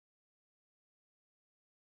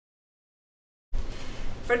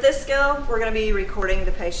For this skill, we're going to be recording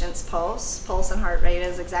the patient's pulse. Pulse and heart rate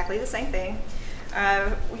is exactly the same thing.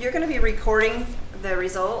 You're going to be recording the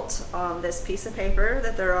result on this piece of paper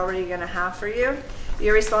that they're already going to have for you.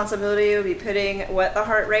 Your responsibility will be putting what the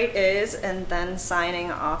heart rate is and then signing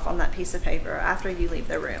off on that piece of paper after you leave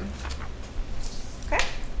the room. Okay?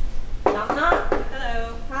 Knock knock.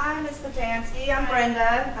 Hello. Hi, Ms. Stefanski. I'm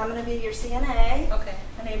Brenda. I'm going to be your CNA. Okay.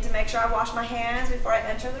 I need to make sure I wash my hands before I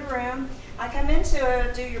enter the room. I come in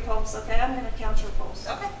to do your pulse, okay? I'm going to count your pulse.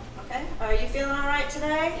 Okay. Okay? Are you feeling all right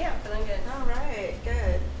today? Yeah, I'm feeling good. All right,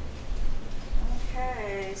 good.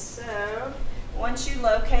 Okay, so once you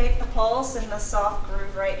locate the pulse in the soft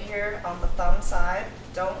groove right here on the thumb side,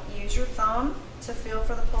 don't use your thumb to feel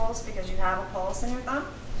for the pulse because you have a pulse in your thumb.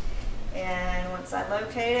 And once I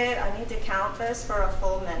locate it, I need to count this for a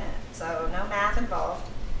full minute, so no math involved.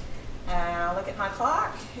 And I'll look at my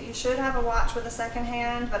clock. You should have a watch with a second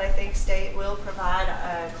hand, but I think State will provide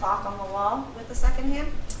a clock on the wall with the second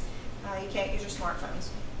hand. You can't use your smartphones.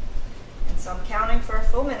 And so I'm counting for a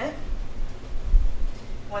full minute.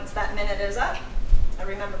 Once that minute is up, I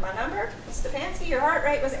remember my number. Ms. Stefanski, your heart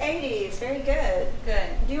rate was 80. It's very good. Good.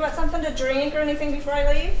 Do you want something to drink or anything before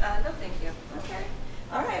I leave? No, thank you. Okay.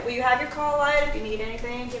 All right. Well, you have your call light. If you need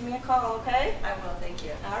anything, give me a call, okay? I will, thank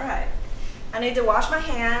you. All right. I need to wash my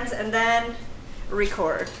hands and then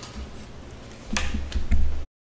record.